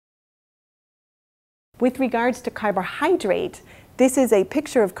With regards to carbohydrate, this is a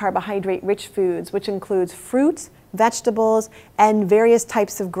picture of carbohydrate-rich foods, which includes fruits, vegetables, and various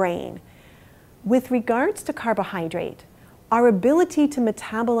types of grain. With regards to carbohydrate, our ability to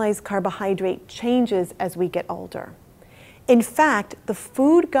metabolize carbohydrate changes as we get older. In fact, the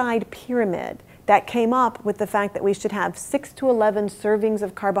food guide pyramid that came up with the fact that we should have 6 to 11 servings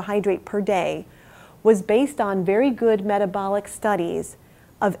of carbohydrate per day was based on very good metabolic studies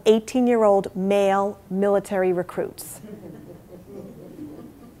of 18-year-old male military recruits.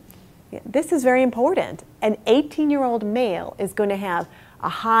 This is very important. An 18-year-old male is going to have a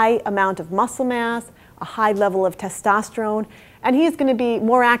high amount of muscle mass, a high level of testosterone, and he is going to be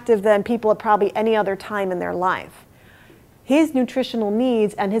more active than people at probably any other time in their life. His nutritional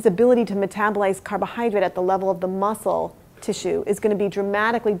needs and his ability to metabolize carbohydrate at the level of the muscle tissue is going to be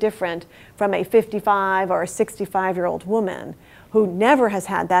dramatically different from a 55 or a 65-year-old woman who never has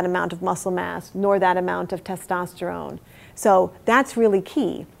had that amount of muscle mass nor that amount of testosterone. So that's really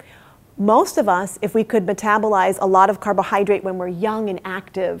key. Most of us, if we could metabolize a lot of carbohydrate when we're young and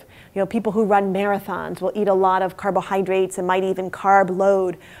active, people who run marathons will eat a lot of carbohydrates and might even carb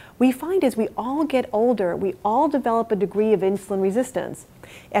load. We find as we all get older, we all develop a degree of insulin resistance.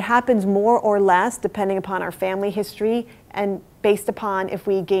 It happens more or less depending upon our family history and based upon if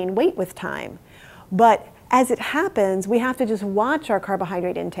we gain weight with time. But as it happens, we have to just watch our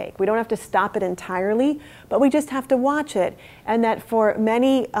carbohydrate intake. We don't have to stop it entirely, but we just have to watch it. And that for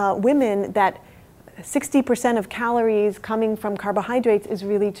many women, that 60% of calories coming from carbohydrates is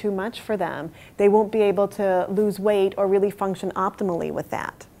really too much for them. They won't be able to lose weight or really function optimally with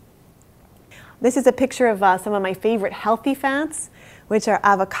that. This is a picture of some of my favorite healthy fats, which are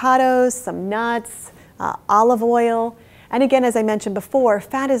avocados, some nuts, olive oil. And again, as I mentioned before,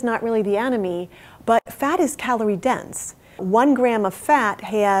 fat is not really the enemy, but fat is calorie dense. 1 gram of fat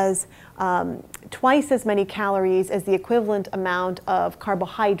has twice as many calories as the equivalent amount of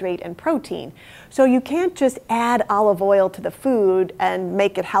carbohydrate and protein. So you can't just add olive oil to the food and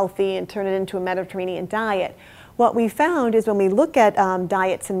make it healthy and turn it into a Mediterranean diet. What we found is when we look at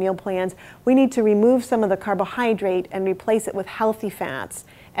diets and meal plans, we need to remove some of the carbohydrate and replace it with healthy fats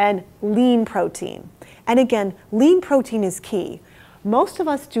and lean protein. And again, lean protein is key. Most of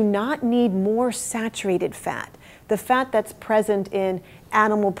us do not need more saturated fat. The fat that's present in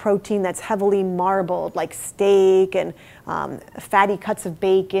animal protein that's heavily marbled, like steak and fatty cuts of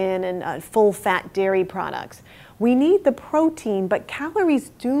bacon and full-fat dairy products. We need the protein, but calories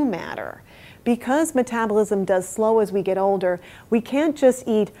do matter. Because metabolism does slow as we get older, we can't just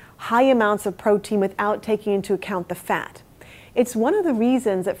eat high amounts of protein without taking into account the fat. It's one of the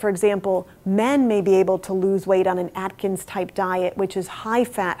reasons that, for example, men may be able to lose weight on an Atkins-type diet, which is high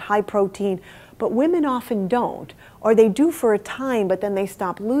fat, high protein, but women often don't. Or they do for a time, but then they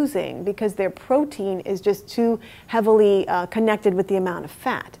stop losing because their protein is just too heavily connected with the amount of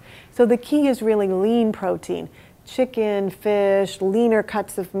fat. So the key is really lean protein. Chicken, fish, leaner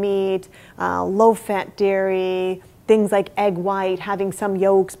cuts of meat, low-fat dairy, things like egg white, having some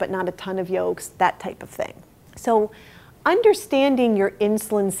yolks but not a ton of yolks, that type of thing. So understanding your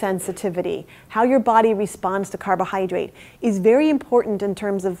insulin sensitivity, how your body responds to carbohydrate, is very important in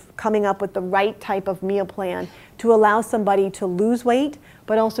terms of coming up with the right type of meal plan to allow somebody to lose weight,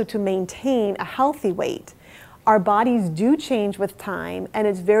 but also to maintain a healthy weight. Our bodies do change with time, and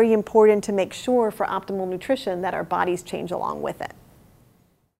it's very important to make sure for optimal nutrition that our bodies change along with it.